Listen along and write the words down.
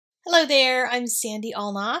Hello there, I'm Sandy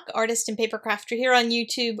Allnock, artist and paper crafter here on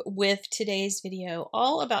YouTube with today's video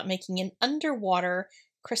all about making an underwater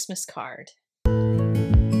Christmas card.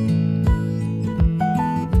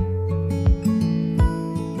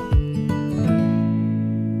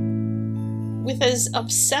 With as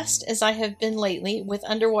obsessed as I have been lately with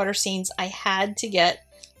underwater scenes, I had to get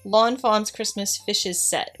Lawn Fawn's Christmas Fishes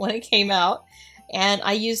set when it came out, and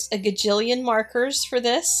I used a gajillion markers for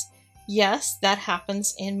this. Yes, that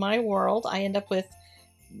happens in my world. I end up with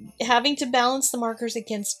having to balance the markers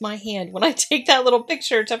against my hand when I take that little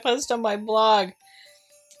picture to post on my blog.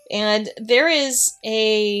 And there is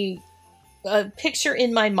a picture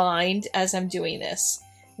in my mind as I'm doing this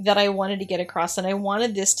that I wanted to get across, and I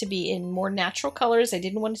wanted this to be in more natural colors. I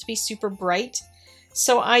didn't want it to be super bright.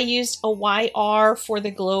 So I used a YR for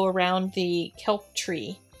the glow around the kelp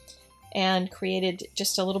tree and created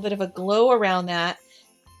just a little bit of a glow around that.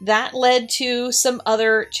 That led to some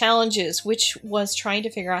other challenges, which was trying to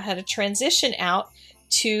figure out how to transition out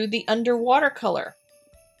to the underwater color.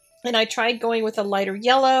 And I tried going with a lighter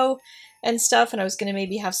yellow and stuff, and I was going to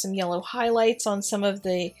maybe have some yellow highlights on some of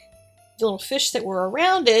the little fish that were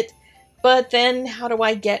around it. But then how do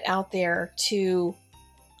I get out there to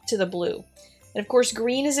the blue? And of course,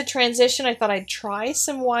 green is a transition. I thought I'd try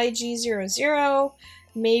some YG00,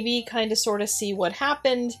 maybe kind of sort of see what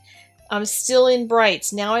happened. I'm still in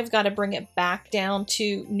brights. Now I've got to bring it back down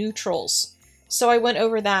to neutrals. So I went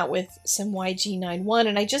over that with some YG91,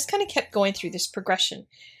 and I just kind of kept going through this progression.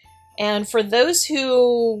 And for those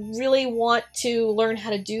who really want to learn how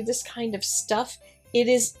to do this kind of stuff, it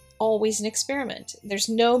is always an experiment. There's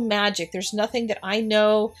no magic. There's nothing that I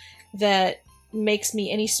know that makes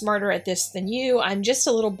me any smarter at this than you. I'm just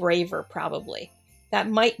a little braver, probably. That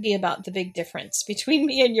might be about the big difference between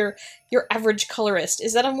me and your average colorist,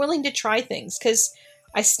 is that I'm willing to try things, because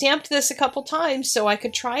I stamped this a couple times so I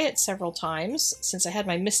could try it several times since I had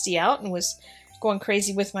my Misty out and was going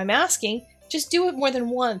crazy with my masking. Just do it more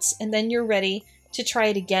than once, and then you're ready to try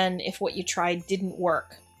it again if what you tried didn't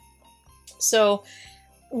work. So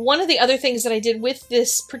one of the other things that I did with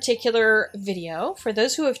this particular video, for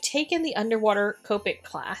those who have taken the underwater Copic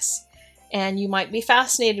class, and you might be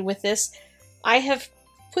fascinated with this, I have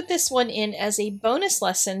put this one in as a bonus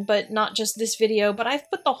lesson, but not just this video, but I've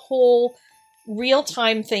put the whole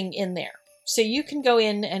real-time thing in there. So you can go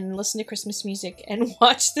in and listen to Christmas music and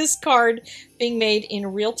watch this card being made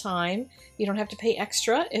in real time. You don't have to pay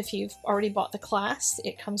extra if you've already bought the class.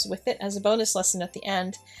 It comes with it as a bonus lesson at the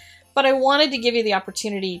end. But I wanted to give you the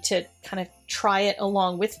opportunity to kind of try it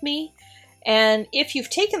along with me. And if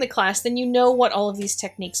you've taken the class, then you know what all of these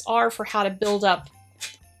techniques are for how to build up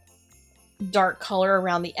dark color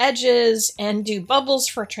around the edges and do bubbles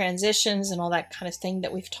for transitions and all that kind of thing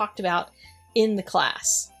that we've talked about in the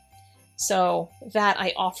class. So that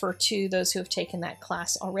I offer to those who have taken that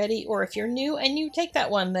class already, or if you're new and you take that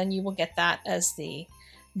one, then you will get that as the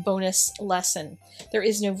bonus lesson. There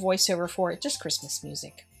is no voiceover for it, just Christmas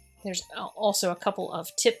music. There's also a couple of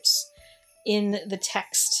tips in the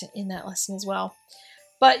text in that lesson as well.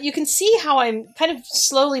 But you can see how I'm kind of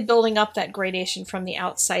slowly building up that gradation from the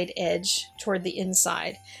outside edge toward the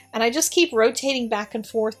inside. And I just keep rotating back and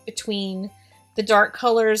forth between the dark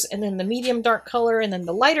colors and then the medium dark color and then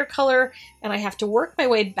the lighter color. And I have to work my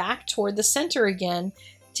way back toward the center again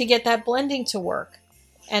to get that blending to work.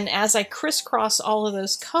 And as I crisscross all of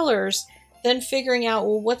those colors, then figuring out,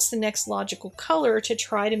 well, what's the next logical color to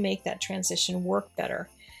try to make that transition work better.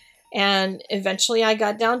 And eventually I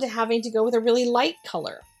got down to having to go with a really light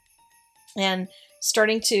color and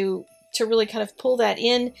starting to really kind of pull that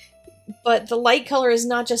in. But the light color is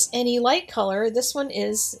not just any light color. This one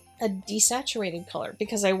is a desaturated color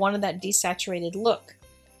because I wanted that desaturated look.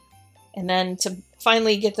 And then to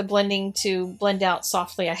finally get the blending to blend out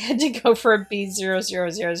softly, I had to go for a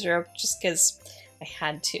B0000 just because I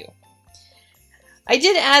had to. I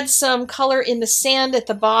did add some color in the sand at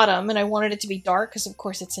the bottom, and I wanted it to be dark because, of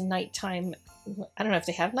course, it's a nighttime. I don't know if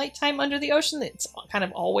they have nighttime under the ocean. It's kind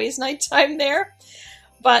of always nighttime there.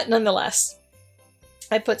 But nonetheless,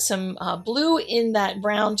 I put some blue in that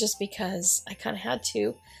brown just because I kind of had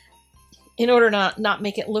to, in order to not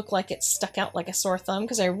make it look like it stuck out like a sore thumb,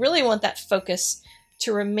 because I really want that focus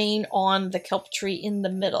to remain on the kelp tree in the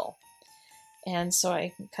middle. And so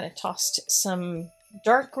I kind of tossed some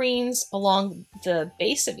dark greens along the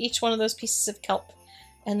base of each one of those pieces of kelp,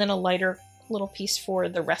 and then a lighter little piece for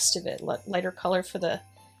the rest of it, lighter color for the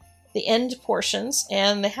end portions.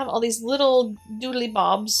 And they have all these little doodly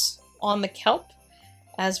bobs on the kelp,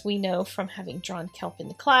 as we know from having drawn kelp in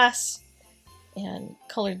the class, and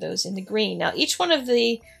colored those into green. Now each one of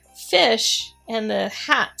the fish and the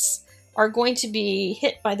hats are going to be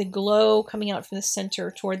hit by the glow coming out from the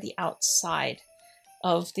center toward the outside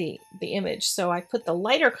of the image. So I put the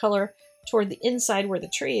lighter color toward the inside where the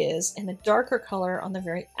tree is and the darker color on the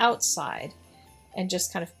very outside, and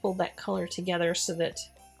just kind of pulled that color together so that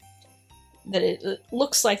it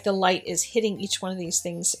looks like the light is hitting each one of these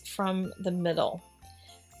things from the middle.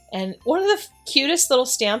 And one of the cutest little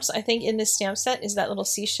stamps I think in this stamp set is that little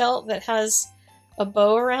seashell that has a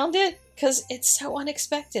bow around it, because it's so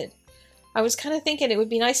unexpected. I was kind of thinking it would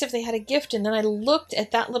be nice if they had a gift, and then I looked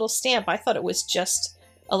at that little stamp. I thought it was just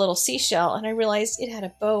a little seashell, and I realized it had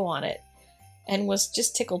a bow on it and was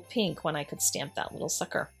just tickled pink when I could stamp that little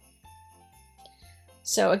sucker.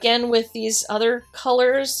 So again, with these other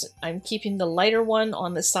colors, I'm keeping the lighter one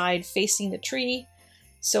on the side facing the tree.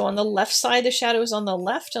 So on the left side, the shadow is on the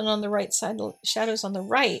left, and on the right side, the shadow is on the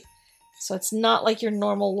right. So it's not like your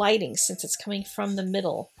normal lighting, since it's coming from the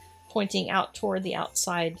middle, pointing out toward the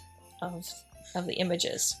outside of the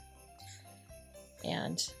images.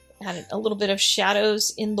 And added a little bit of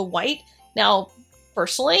shadows in the white. Now,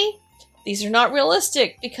 personally, these are not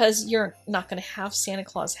realistic because you're not going to have Santa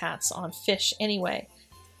Claus hats on fish anyway.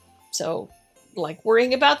 So, like,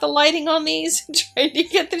 worrying about the lighting on these, trying to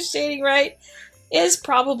get the shading right, is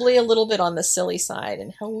probably a little bit on the silly side.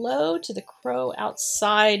 And hello to the crow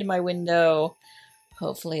outside my window.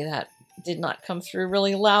 Hopefully that did not come through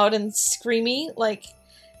really loud and screamy like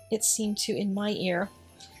it seemed to in my ear.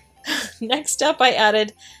 Next up, I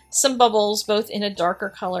added some bubbles, both in a darker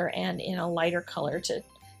color and in a lighter color, to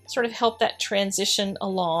sort of help that transition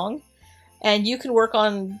along. And you can work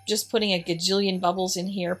on just putting a gajillion bubbles in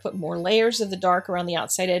here, put more layers of the dark around the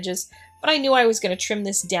outside edges. But I knew I was going to trim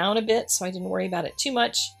this down a bit, so I didn't worry about it too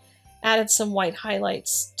much. Added some white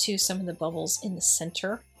highlights to some of the bubbles in the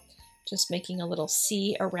center, just making a little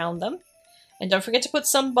C around them. And don't forget to put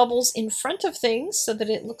some bubbles in front of things so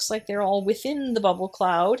that it looks like they're all within the bubble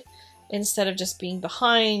cloud instead of just being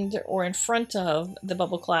behind or in front of the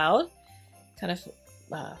bubble cloud. Kind of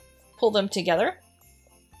pull them together.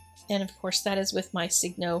 And of course that is with my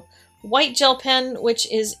Signo white gel pen,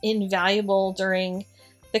 which is invaluable during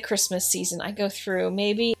the Christmas season. I go through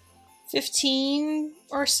maybe 15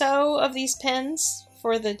 or so of these pens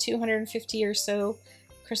for the 250 or so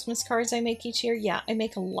Christmas cards I make each year. Yeah, I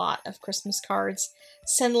make a lot of Christmas cards.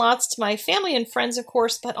 Send lots to my family and friends, of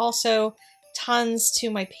course, but also tons to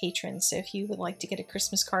my patrons. So if you would like to get a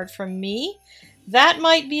Christmas card from me, that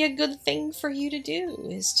might be a good thing for you to do,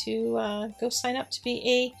 is to go sign up to be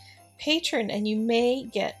a patron, and you may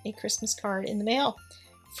get a Christmas card in the mail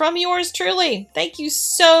from yours truly. Thank you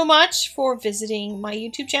so much for visiting my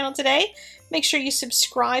YouTube channel today. Make sure you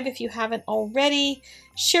subscribe if you haven't already.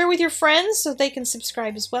 Share with your friends so they can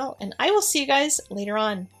subscribe as well. And I will see you guys later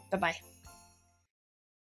on. Bye-bye.